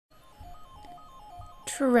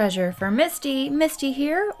Treasure for Misty. Misty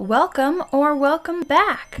here. Welcome or welcome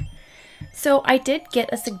back. So I did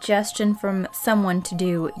get a suggestion from someone to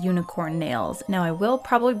do unicorn nails. Now I will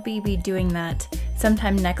probably be doing that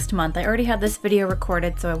sometime next month. I already had this video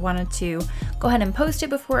recorded, so I wanted to go ahead and post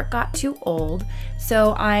it before it got too old.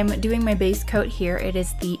 So I'm doing my base coat here. It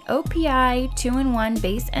is the OPI 2-in-1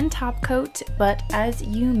 base and top coat, but as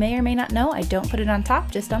you may or may not know, I don't put it on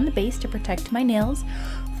top, just on the base to protect my nails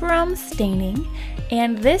from staining.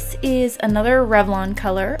 And this is another Revlon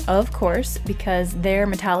color, of course, because their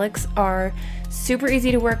metallics are super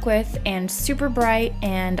easy to work with and super bright,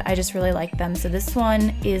 and I just really like them. So this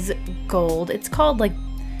one is gold. It's called like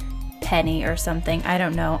penny or something. I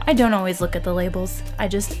don't know. I don't always look at the labels. I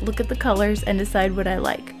just look at the colors and decide what I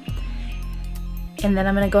like. And then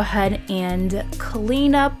I'm gonna go ahead and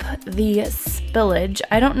clean up the spillage.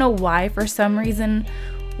 I don't know why, for some reason,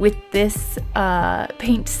 with this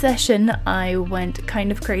paint session, I went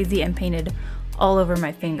kind of crazy and painted all over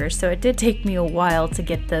my fingers. So it did take me a while to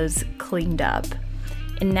get those cleaned up.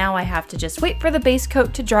 And now I have to just wait for the base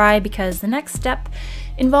coat to dry, because the next step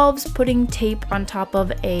involves putting tape on top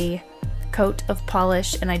of a coat of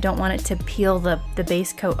polish, and I don't want it to peel the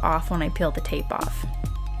base coat off when I peel the tape off.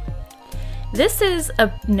 This is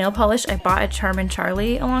a nail polish I bought at Charm and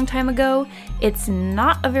Charlie a long time ago. It's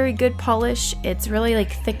not a very good polish. It's really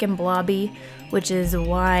like thick and blobby, which is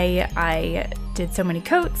why I did so many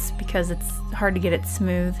coats, because it's hard to get it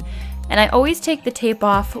smooth. And I always take the tape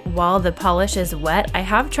off while the polish is wet. I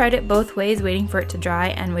have tried it both ways, waiting for it to dry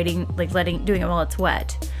and doing it while it's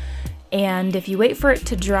wet. And if you wait for it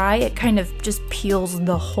to dry, it kind of just peels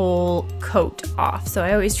the whole coat off. So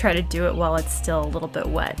I always try to do it while it's still a little bit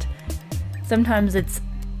wet. Sometimes it's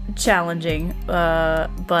challenging,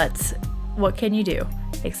 but what can you do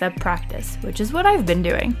except practice, which is what I've been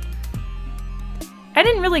doing. I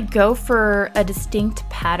didn't really go for a distinct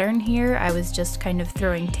pattern here. I was just kind of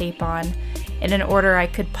throwing tape on in an order I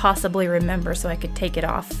could possibly remember so I could take it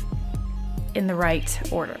off in the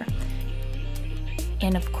right order.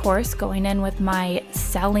 And of course, going in with my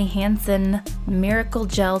Sally Hansen Miracle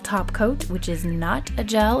Gel top coat, which is not a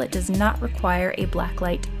gel. It does not require a black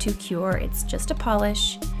light to cure. It's just a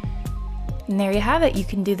polish. And there you have it. You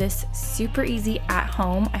can do this super easy at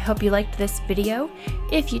home. I hope you liked this video.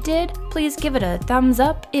 If you did, please give it a thumbs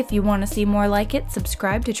up. If you want to see more like it,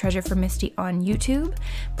 subscribe to Treasure for Misty on YouTube.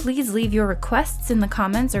 Please leave your requests in the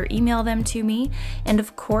comments or email them to me. And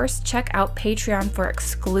of course, check out Patreon for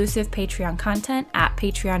exclusive Patreon content at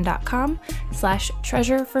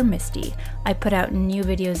patreon.com/treasureformisty. I put out new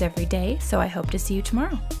videos every day, so I hope to see you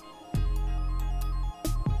tomorrow.